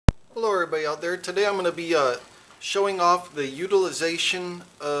everybody out there. Today I'm going to be showing off the utilization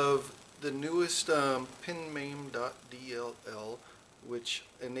of the newest PinMAME.DLL, which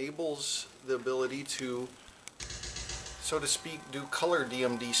enables the ability to, so to speak, do color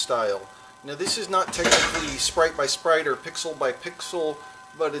DMD style. Now this is not technically sprite by sprite or pixel by pixel,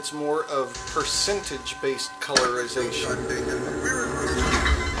 but it's more of percentage based colorization.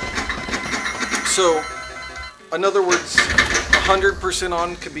 So in other words, 100%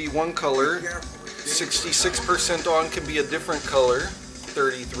 on could be one color, 66% on can be a different color,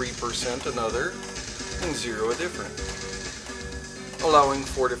 33% another, and 0 a different, allowing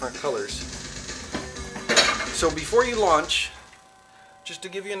 4 different colors. So before you launch, just to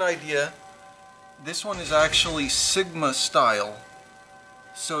give you an idea, this one is actually Sigma style.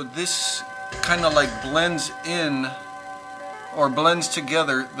 So this kind of like blends in or blends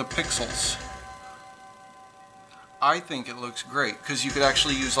together the pixels. I think it looks great because you could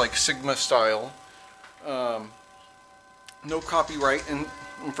actually use like Sigma style. No copyright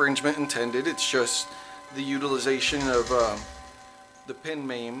infringement intended. It's just the utilization of the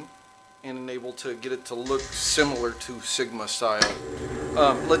PinMAME and enable to get it to look similar to Sigma style.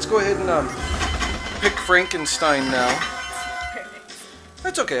 Let's go ahead and pick Frankenstein now.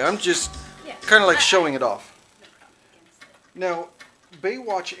 That's okay. I'm just kind of like showing it off. Now,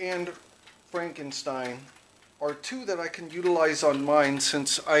 Baywatch and Frankenstein are two that I can utilize on mine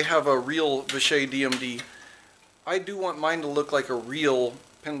since I have a real Vishay DMD. I do want mine to look like a real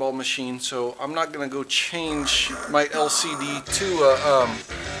pinball machine, so I'm not going to go change my LCD to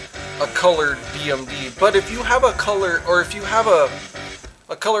a colored DMD. But if you have a color, or if you have a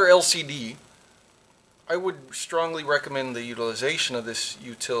color LCD, I would strongly recommend the utilization of this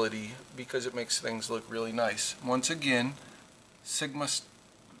utility because it makes things look really nice. Once again, Sigma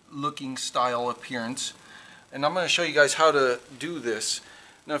looking style appearance. And I'm going to show you guys how to do this.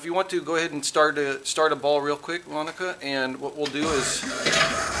 Now if you want to, go ahead and start a ball real quick, Monica, and what we'll do is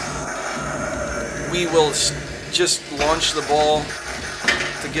we will just launch the ball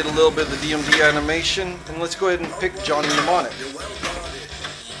to get a little bit of the DMD animation, and let's go ahead and pick Johnny Mnemonic.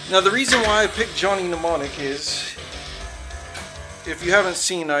 Now the reason why I picked Johnny Mnemonic is, if you haven't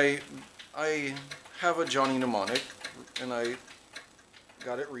seen, I have a Johnny Mnemonic, and I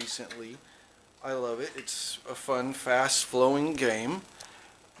got it recently. I love it. It's a fun, fast flowing game,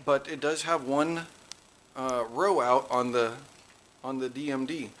 but it does have one row out on the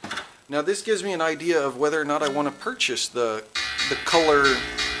DMD. Now this gives me an idea of whether or not I want to purchase the color,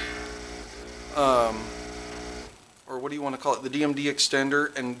 or what do you want to call it, the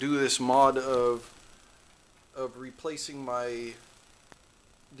DMDExtender, and do this mod of replacing my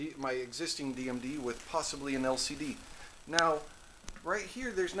existing DMD with possibly an LCD. Now right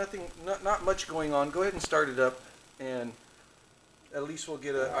here, there's not much going on. Go ahead and start it up, and at least we'll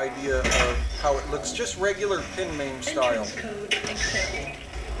get an idea of how it looks. Just regular PinMAME style.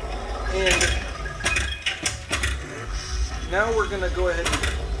 And now we're going to go ahead and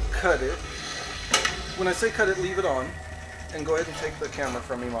cut it. When I say cut it, leave it on. And go ahead and take the camera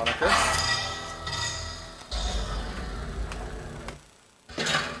from me, Monica.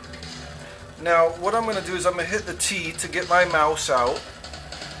 Now, what I'm going to do is I'm going to hit the T to get my mouse out.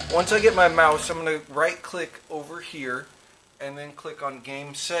 Once I get my mouse, I'm going to right-click over here and then click on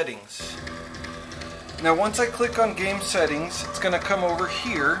Game Settings. Now, once I click on Game Settings, it's going to come over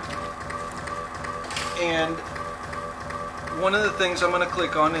here, and one of the things I'm going to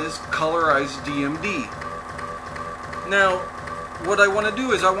click on is Colorize DMD. Now, what I want to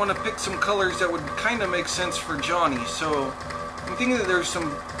do is I want to pick some colors that would kind of make sense for Johnny. So I'm thinking that there's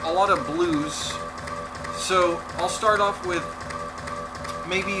a lot of blues, so I'll start off with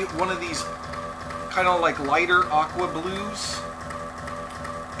maybe one of these kind of like lighter aqua blues,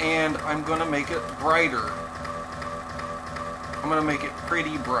 and I'm going to make it brighter. I'm going to make it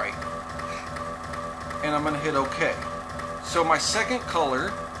pretty bright, and I'm going to hit OK. So my second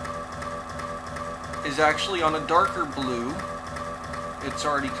color is actually on a darker blue. It's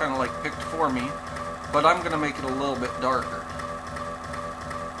already kind of like picked for me, but I'm going to make it a little bit darker.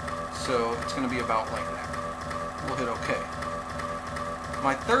 So it's going to be about like that. We'll hit OK.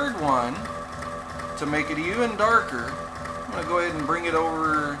 My third one, to make it even darker, I'm going to go ahead and bring it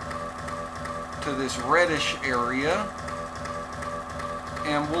over to this reddish area,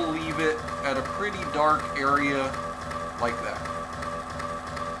 and we'll leave it at a pretty dark area like that.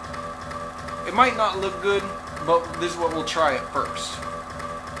 It might not look good, but this is what we'll try at first.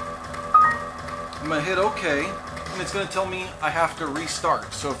 I'm going to hit OK. And it's going to tell me I have to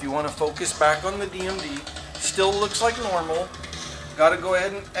restart. So if you want to focus back on the DMD, still looks like normal. Got to go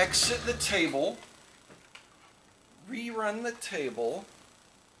ahead and exit the table, rerun the table,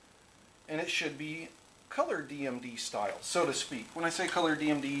 and it should be color DMD style, so to speak. When I say color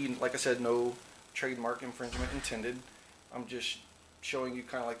DMD, like I said, no trademark infringement intended. I'm just showing you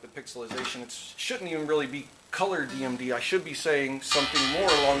kind of like the pixelization. It shouldn't even really be color DMD. I should be saying something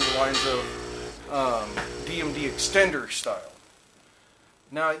more along the lines of DMDExtender style.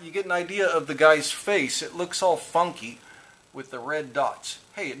 Now you get an idea of the guy's face. It looks all funky with the red dots.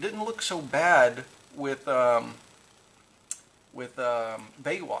 Hey, it didn't look so bad with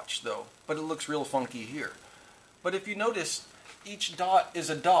Baywatch though, but it looks real funky here. But if you notice, each dot is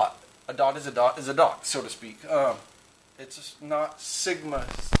a dot. A dot is a dot is a dot, so to speak. It's not Sigma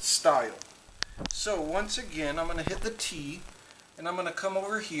style. So once again, I'm going to hit the T, and I'm going to come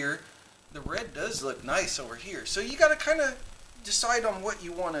over here. The red does look nice over here. So you got to kind of decide on what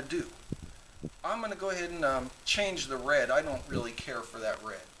you want to do. I'm going to go ahead and change the red. I don't really care for that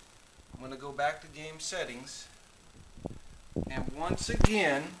red. I'm going to go back to game settings. And once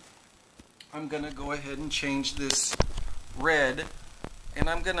again, I'm going to go ahead and change this red, and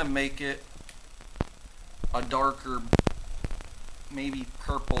I'm going to make it a darker, maybe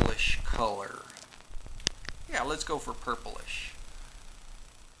purplish color. Yeah, let's go for purplish.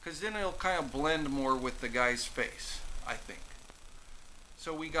 Because then it'll kind of blend more with the guy's face, I think.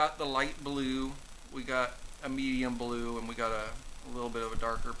 So we got the light blue, we got a medium blue, and we got a little bit of a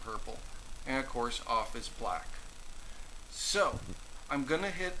darker purple. And of course, off is black. So, I'm going to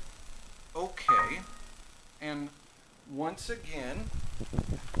hit OK. And once again,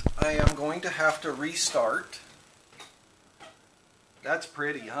 I am going to have to restart. That's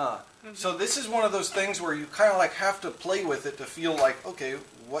pretty, huh? Mm-hmm. So this is one of those things where you kind of like have to play with it to feel like, okay,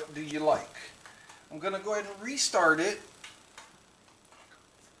 what do you like? I'm going to go ahead and restart it.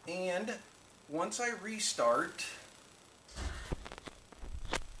 And once I restart,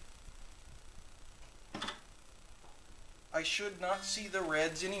 I should not see the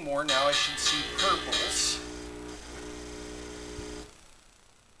reds anymore. Now I should see purples.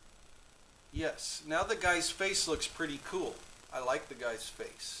 Yes, now the guy's face looks pretty cool. I like the guy's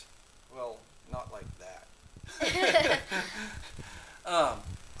face. Well, not like that.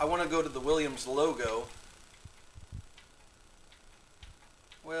 I want to go to the Williams logo.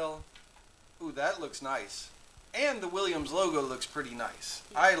 Well, ooh, that looks nice. And the Williams logo looks pretty nice.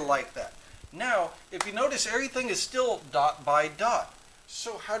 I like that. Now, if you notice, everything is still dot by dot.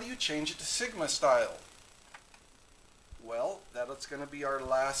 So how do you change it to Sigma style? Well, that's going to be our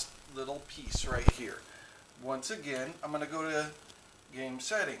last little piece right here. Once again, I'm going to go to game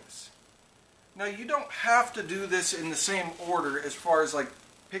settings. Now, you don't have to do this in the same order as far as like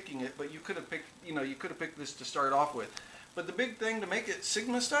picking it, but you could have picked, you could have picked this to start off with. But the big thing to make it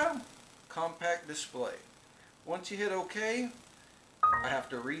Sigma style, compact display. Once you hit OK, I have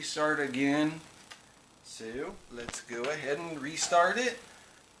to restart again. So let's go ahead and restart it.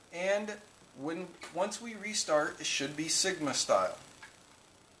 And once we restart, it should be Sigma style.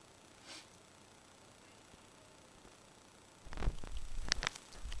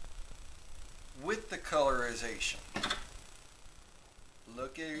 With the colorization.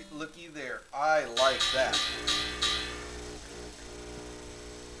 Looky there. I like that.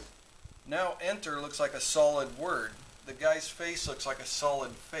 Now enter looks like a solid word. The guy's face looks like a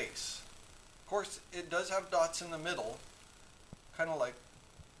solid face. Of course, it does have dots in the middle, kind of like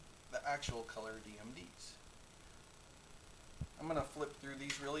the actual color DMDs. I'm going to flip through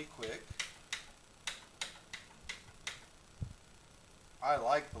these really quick. I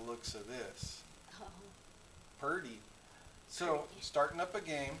like the looks of this. Pretty. So, starting up a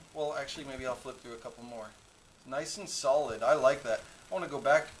game. Well, actually, maybe I'll flip through a couple more. Nice and solid. I like that. I want to go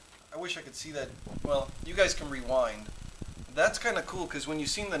back. I wish I could see that. Well, you guys can rewind. That's kind of cool because when you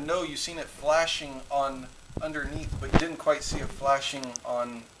seen the no, you seen it flashing on underneath, but you didn't quite see it flashing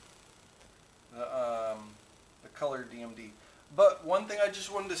on the color DMD. But one thing I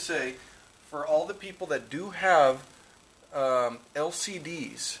just wanted to say, for all the people that do have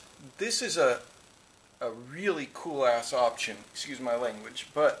LCDs, this is a really cool ass option. Excuse my language,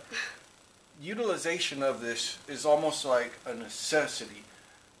 but utilization of this is almost like a necessity.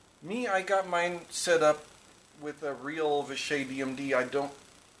 Me, I got mine set up with a real Vishay DMD. I don't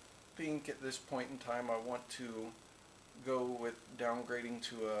think at this point in time I want to go with downgrading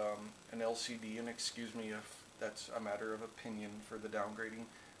to an LCD, and excuse me if that's a matter of opinion for the downgrading,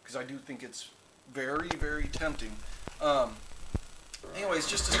 because I do think it's very, very tempting. Anyways,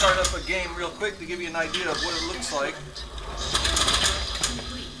 just to start up a game real quick to give you an idea of what it looks like.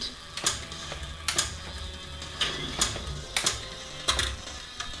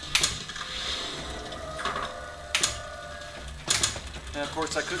 And of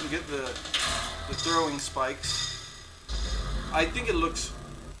course I couldn't get the throwing spikes. I think it looks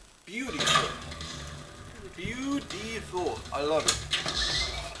beautiful. Beautiful. I love it.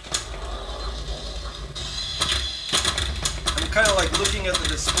 I'm kind of like looking at the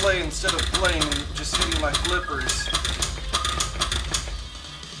display instead of playing and just hitting my flippers.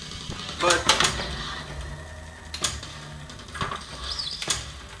 But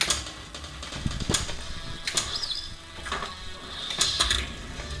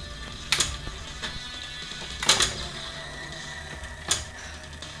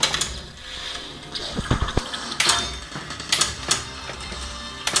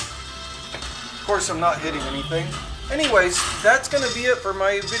of course, I'm not hitting anything. Anyways, that's going to be it for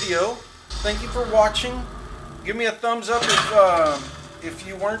my video. Thank you for watching. Give me a thumbs up if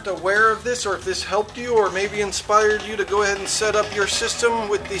you weren't aware of this, or if this helped you, or maybe inspired you to go ahead and set up your system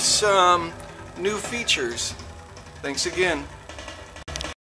with these new features. Thanks again.